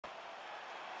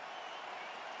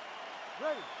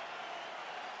Ready.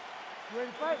 You ready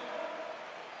to fight?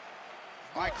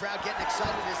 All right, crowd getting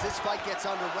excited as this fight gets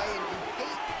underway, and you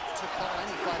hate to call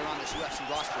any fighter on this UFC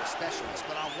roster a specialist,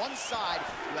 but on one side,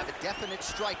 you have a definite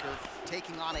striker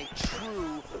taking on a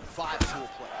true five-tool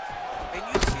player. And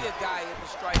you see a guy in the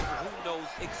striker who knows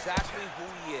exactly who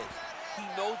he is. He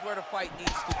knows where the fight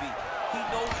needs to be. He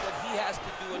knows what he has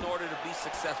to do in order to be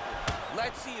successful.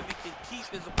 Let's see if he can keep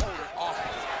his opponent off of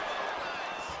him.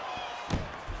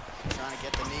 Trying to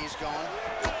get the knees going.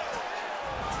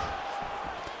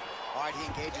 All right, he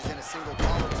engages in a single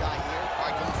collar tie here. All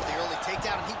right, going for the early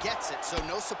takedown, and he gets it. So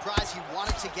no surprise, he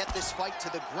wanted to get this fight to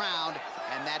the ground,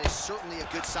 and that is certainly a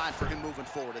good sign for him moving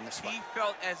forward in this fight. He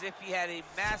felt as if he had a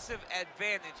massive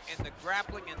advantage in the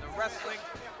grappling and the wrestling.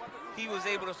 He was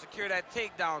able to secure that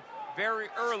takedown very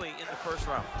early in the first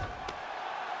round.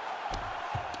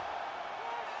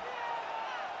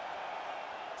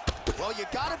 Well, you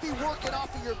got to be working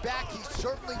off of your back. He's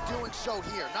certainly doing so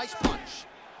here. Nice punch.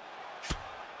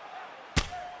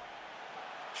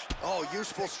 Oh,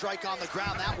 useful strike on the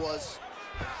ground, that was.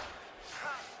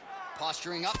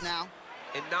 Posturing up now.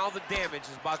 And now the damage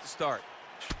is about to start.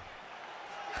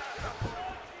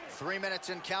 3 minutes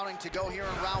and counting to go here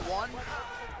in round one.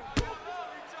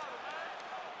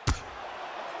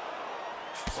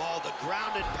 Oh, the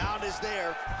ground and pound is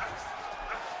there.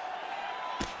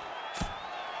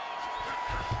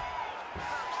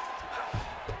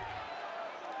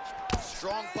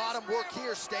 Strong bottom work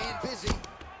here, staying busy.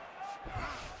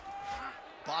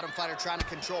 Bottom fighter trying to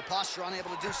control posture, unable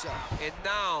to do so. And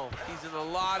now he's in a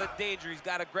lot of danger. He's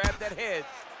got to grab that head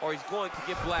or he's going to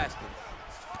get blasted.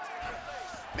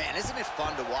 Man, isn't it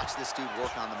fun to watch this dude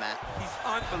work on the mat? He's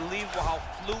unbelievable how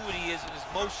fluid he is in his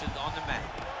motions on the mat.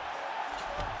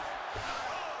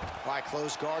 All right,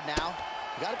 closed guard now.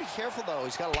 You got to be careful, though.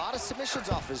 He's got a lot of submissions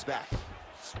off his back.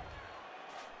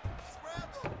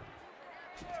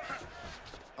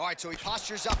 All right, so he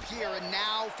postures up here and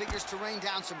now figures to rain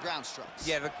down some ground strikes.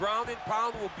 Yeah, the ground and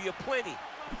pound will be aplenty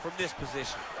from this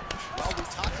position. Well, we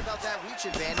talked about that reach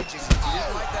advantage. He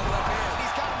didn't like that left hand.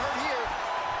 He's got him hurt here.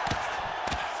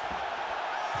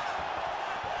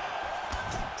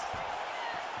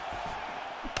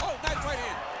 Oh, nice right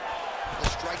hand. The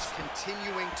strikes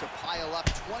continuing to pile up.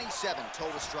 27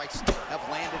 total strikes have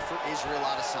landed for Israel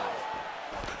Adesanya.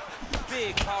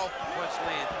 Big, powerful punch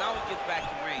lands. Now he gets back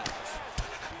in range.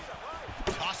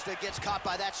 Costa gets caught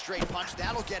by that straight punch.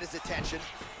 That'll get his attention.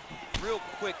 Real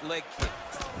quick leg kick.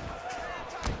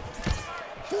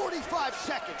 45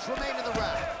 seconds remain in the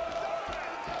round.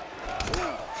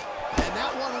 Ooh. And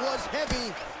that one was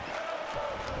heavy.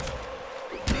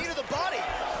 Knee to the body.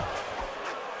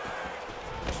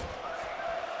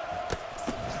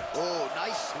 Oh,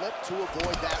 nice slip to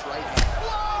avoid that right hand.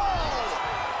 Whoa!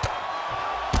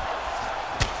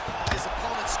 His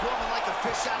opponent squirming like a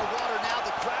fish out of water now.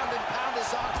 The ground and pound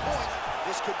is on point.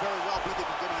 This could very well be the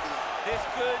beginning of the end. This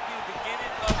could be the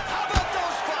beginning of... How about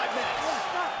those 5 minutes?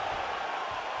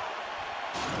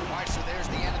 All right, so there's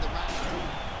the end of the round.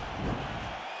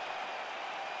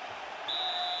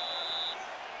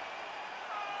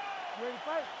 You ready to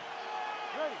fight?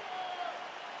 Ready.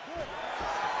 Good.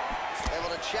 Able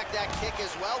to check that kick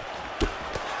as well.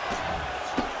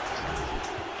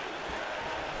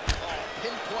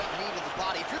 Pinpoint knee to the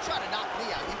body. If you're trying to knock me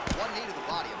out, one knee to the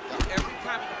body, I'm done. Every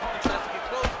time the opponent tries to get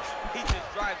close, he just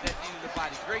drives that knee to the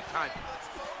body. Great timing.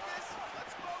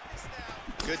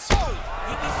 Good. Oh!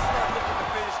 He needs to start looking to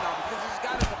finish now because he's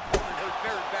got his opponent hurt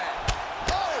very bad.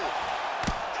 Oh!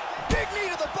 Big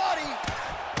knee to the body!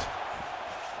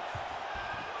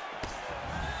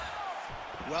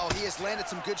 Well, he has landed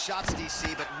some good shots,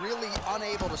 DC, but really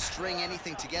unable to string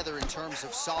anything together in terms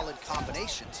of solid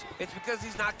combinations. It's because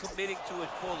he's not committing to it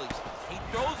fully. He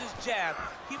throws his jab.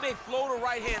 He may float a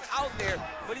right hand out there,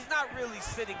 but he's not really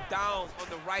sitting down on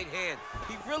the right hand.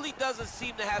 He really doesn't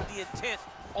seem to have the intent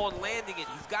on landing it.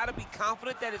 He's got to be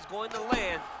confident that it's going to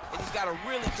land, and he's got to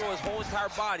really throw his whole entire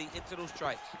body into those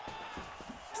strikes.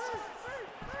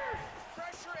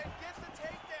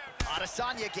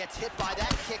 Adesanya gets hit by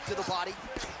that kick to the body.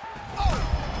 Oh!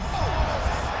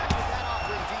 With that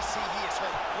offering, DC, he is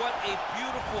hurt. What a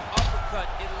beautiful uppercut.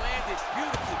 It landed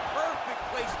beautifully. Perfect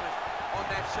placement on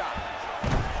that shot.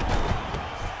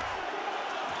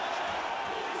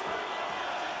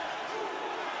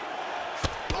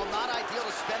 Well, not ideal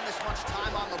to spend this much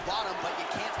time on the bottom, but you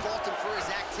can't fault him for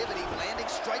his activity. Landing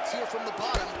strikes here from the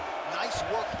bottom. Nice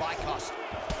work by Costa.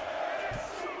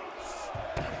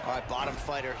 All right, bottom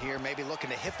fighter here, maybe looking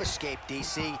to hip escape,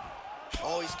 DC.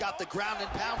 Oh, he's got the ground and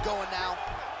pound going now.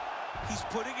 He's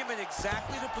putting him in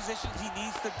exactly the positions he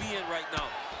needs to be in right now.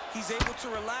 He he's able to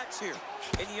relax here.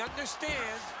 And he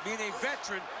understands, being a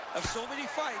veteran of so many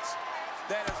fights,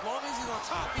 that as long as he's on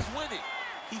top, he's winning.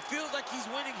 He feels like he's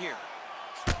winning here.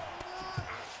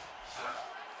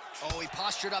 Oh, he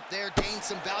postured up there, gained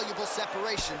some valuable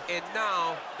separation. And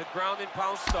now the ground and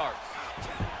pound starts.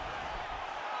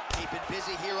 Keeping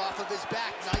busy here off of his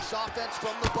back. Nice offense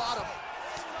from the bottom.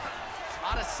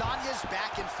 Adesanya's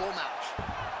back in full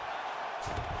mount.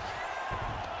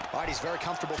 All right, he's very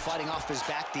comfortable fighting off his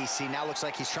back, DC. Now looks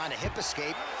like he's trying to hip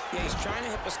escape. Yeah, he's trying to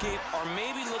hip escape or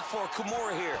maybe look for a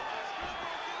Kimura here.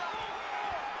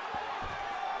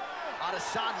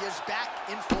 Adesanya's back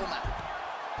in full mount.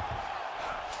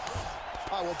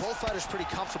 All right, well, both fighters pretty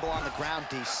comfortable on the ground,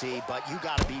 DC, but you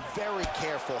got to be very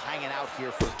careful hanging out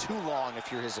here for too long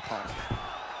if you're his opponent.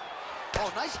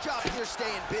 Oh, nice job here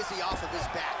staying busy off of his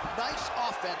back. Nice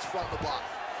offense from the bottom.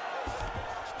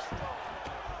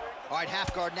 All right,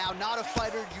 half guard now. Not a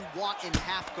fighter you want in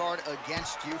half guard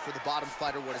against you. For the bottom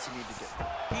fighter, what does he need to do?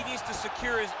 He needs to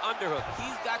secure his underhook.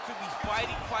 He's got to be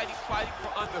fighting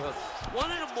for underhook.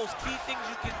 One of the most key things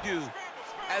you can do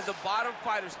as a bottom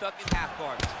fighter stuck in half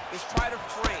guard is try to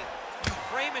frame. You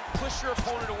frame and push your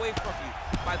opponent away from you.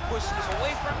 By pushing him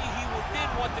away from you, he will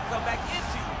then want to come back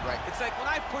into you. Right. It's like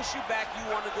when I push you back, you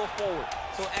want to go forward.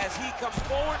 So as he comes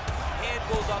forward, hand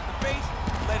goes off the face,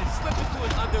 let it slip into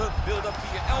an underhook, build up to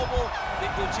your elbow,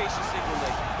 then go chase your single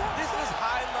leg. This is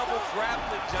high-level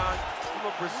grappling, John, from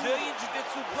a Brazilian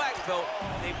Jiu-Jitsu black belt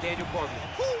named Daniel Cormier.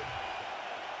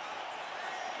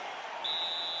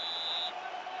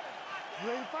 You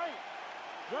ready to fight?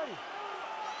 Ready.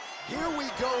 Here we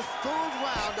go, third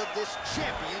round of this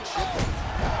championship. He's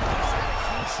got a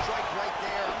huge strike right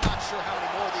there. I'm not sure how many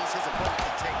more of these his opponent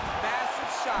can take.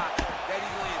 Massive shot that he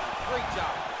landed. Great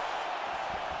job.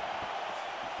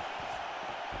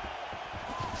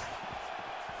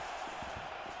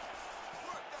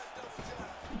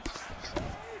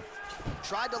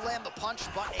 Tried to land the punch,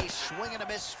 but a swing and a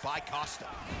miss by Costa.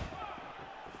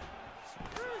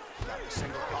 Got the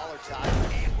single collar tie,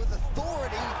 and with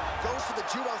authority, goes for the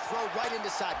judo throw right into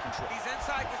side control. He's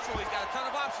inside control. He's got a ton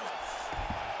of options.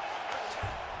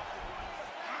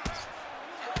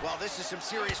 Well, this is some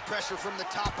serious pressure from the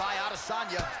top by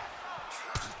Adesanya.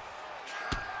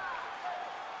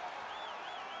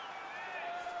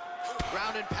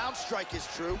 Ground and pound strike is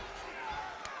true.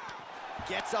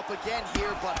 Gets up again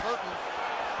here, but hurting.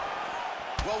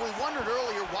 Well, we wondered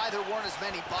earlier why there weren't as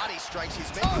many body strikes he's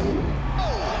making.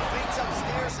 Oh, feints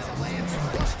upstairs and lands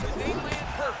flush to If they land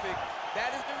perfect,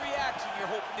 that is the reaction you're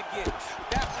hoping to get.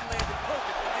 That one landed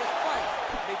perfect in this fight.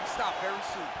 Maybe stop very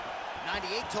soon.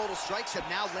 98 total strikes have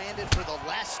now landed for the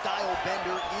last style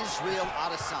bender, Israel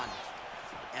Adesanya.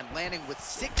 And landing with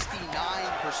 69%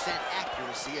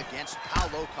 accuracy against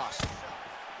Paulo Costa.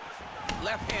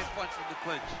 Left hand punch from the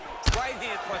clinch. Right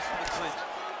hand punch from the clinch.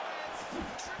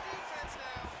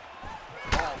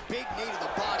 Oh, big knee to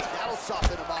the body. That'll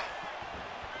soften him up.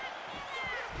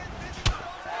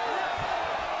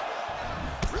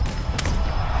 Really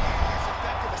as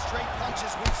effective as straight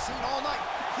punches we've seen all night.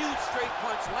 Huge straight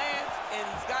punch lands, and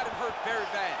he's got him hurt very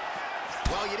bad.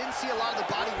 Well, you didn't see a lot of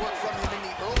the body work from him in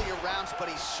the earlier rounds, but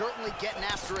he's certainly getting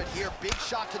after it here. Big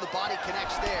shot to the body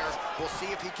connects there. We'll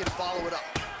see if he can follow it up.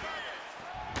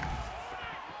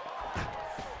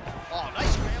 Oh,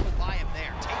 nice scramble by him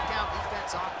there. Takedown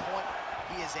defense on point.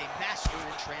 He is a master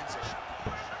in transition.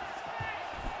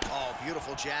 Oh,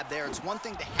 beautiful jab there. It's one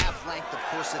thing to have length, of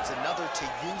course, it's another to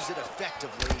use it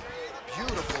effectively.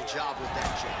 Beautiful job with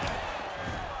that jab.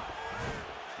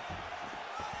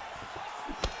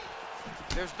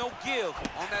 There's no give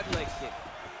on that leg kick.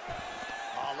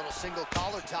 Oh, a little single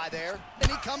collar tie there. And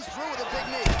he comes through with a big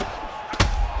knee.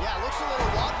 Yeah, looks a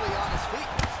little wobbly on his feet.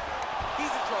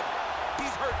 He's in trouble.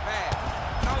 He's hurt bad.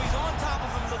 Now he's on top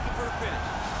of him looking for the finish.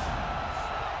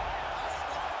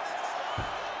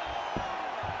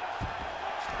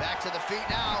 Back to the feet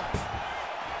now.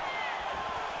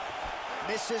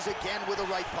 Misses again with a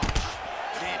right punch.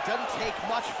 Man, it doesn't take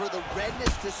much for the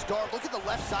redness to start. Look at the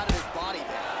left side of his body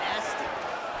there. Nasty.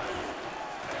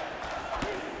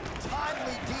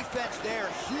 Timely defense there.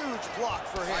 Huge block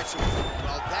for him.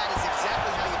 Well, that is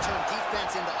exactly how you turn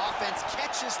defense into offense.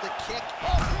 Catches the kick.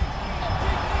 Oh, a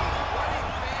big knee. What a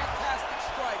fantastic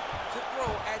strike to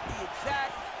throw at the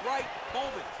exact right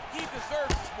moment. He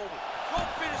deserves this moment. Go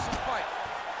finish his fight.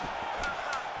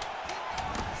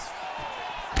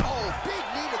 Oh, big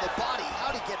knee to the body.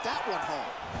 How'd he get that one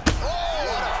home? Oh,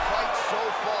 what a fight so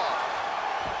far.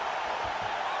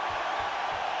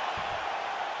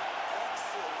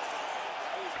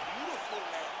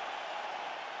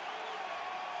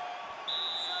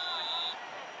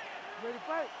 Ready to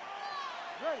fight?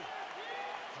 Ready.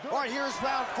 All right, here's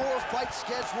round 4, fight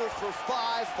scheduled for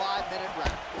 5 5-minute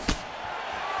rounds.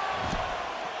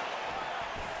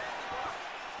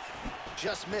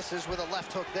 Just misses with a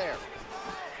left hook there.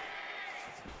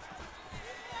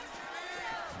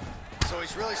 So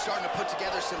he's really starting to put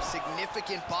together some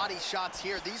significant body shots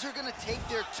here. These are gonna take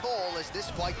their toll as this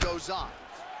fight goes on.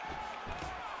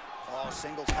 Oh,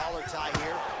 single collar tie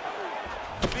here.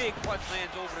 Big punch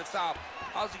lands over the top.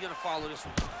 How's he gonna follow this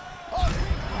one? Oh,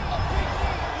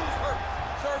 He's hurt.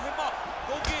 Serve him up.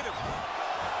 Go get him.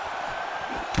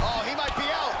 oh, he might be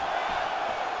out.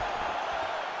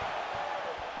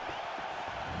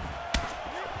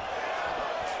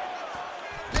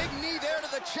 Big knee there to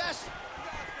the chest.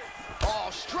 Oh,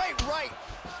 straight right.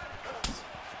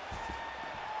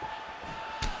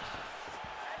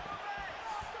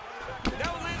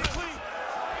 That one landed clean.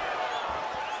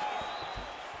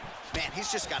 Man,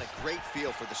 he's just got a great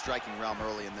feel for the striking realm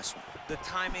early in this one. The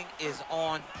timing is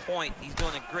on point. He's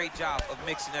doing a great job of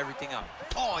mixing everything up.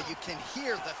 Oh, you can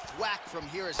hear the thwack from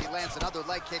here as he lands another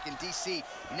leg kick in DC.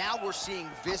 Now we're seeing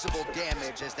visible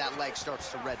damage as that leg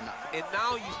starts to redden up. And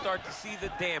now you start to see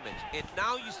the damage. And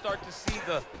now you start to see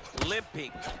the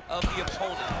limping of the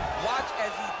opponent. Watch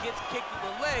as he gets kicked in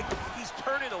the leg, he's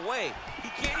turning away. He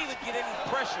can't even get any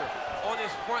pressure on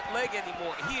his front leg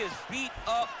anymore. He is beat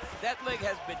up. That leg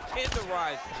has been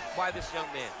tenderized by this young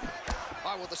man.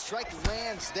 All right, well, the strike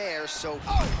lands there, so...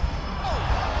 Oh!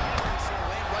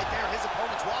 Land right there, his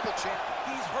opponent's wobble champ.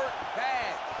 He's hurt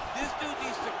bad. This dude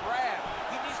needs to grab.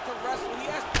 He needs to wrestle. He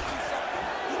has to do something.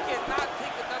 He cannot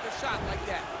take another shot like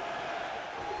that.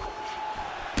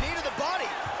 Knee to the body.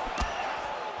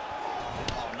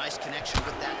 Oh, nice connection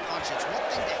with that punch. It's one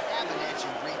thing to have an edge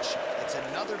and reach. It's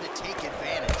another to take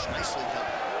advantage. Nicely done.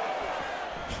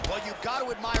 Well, you've got to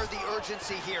admire the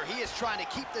urgency here. He is trying to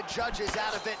keep the judges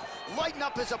out of it, lighten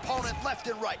up his opponent left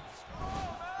and right.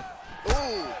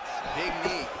 Ooh, big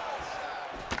knee.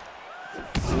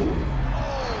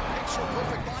 Oh,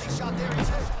 picture-perfect body shot there. He's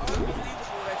hurt.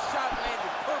 Unbelievable. That shot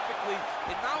landed perfectly,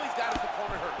 and now he's got his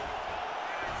opponent hurt.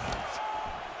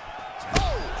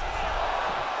 Oh!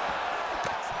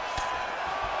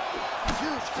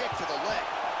 Huge kick to the leg.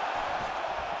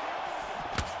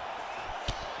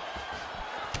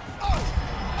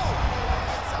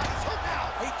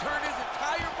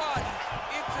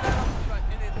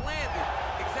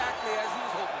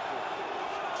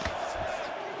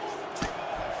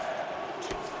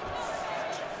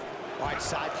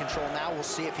 Side control now. We'll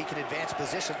see if he can advance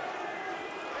position.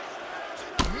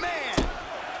 Man!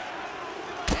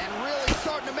 And really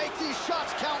starting to make these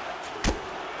shots count.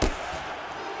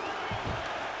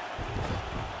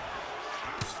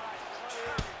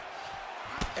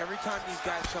 Every time these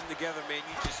guys come together, man,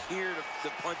 you just hear the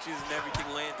punches and everything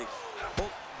landing.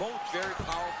 Both very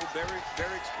powerful, very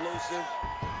explosive.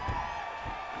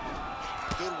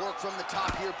 Good work from the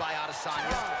top here by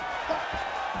Adesanya.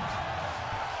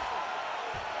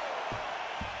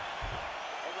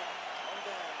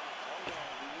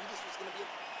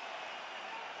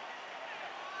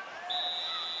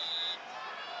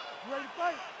 Ready to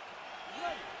fight?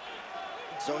 Ready.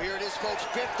 So here it is, folks,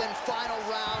 5th and final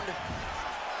round.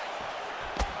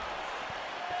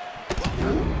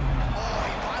 Oh,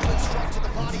 a violent strike to the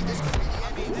body. This could be the end.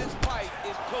 I mean, this fight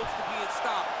is close to being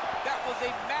stopped. That was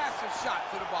a massive shot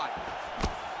to the body.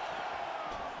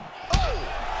 Oh!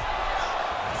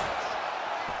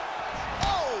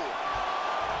 Oh!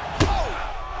 Oh!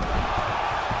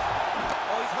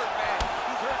 Oh, he's hurt bad.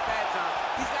 He's hurt bad, John.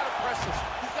 He's got to press this.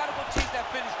 He's got to go chase that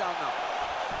finish down now.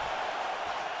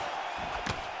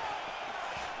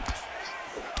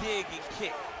 Dig and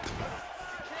kick.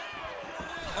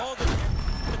 Oh, the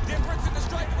difference in the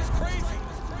striking is crazy.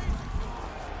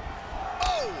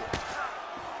 Oh!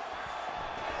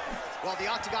 Well, the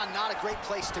octagon, not a great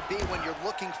place to be when you're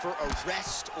looking for a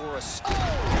rest or a... Oh!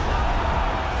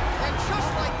 And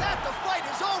just like that, the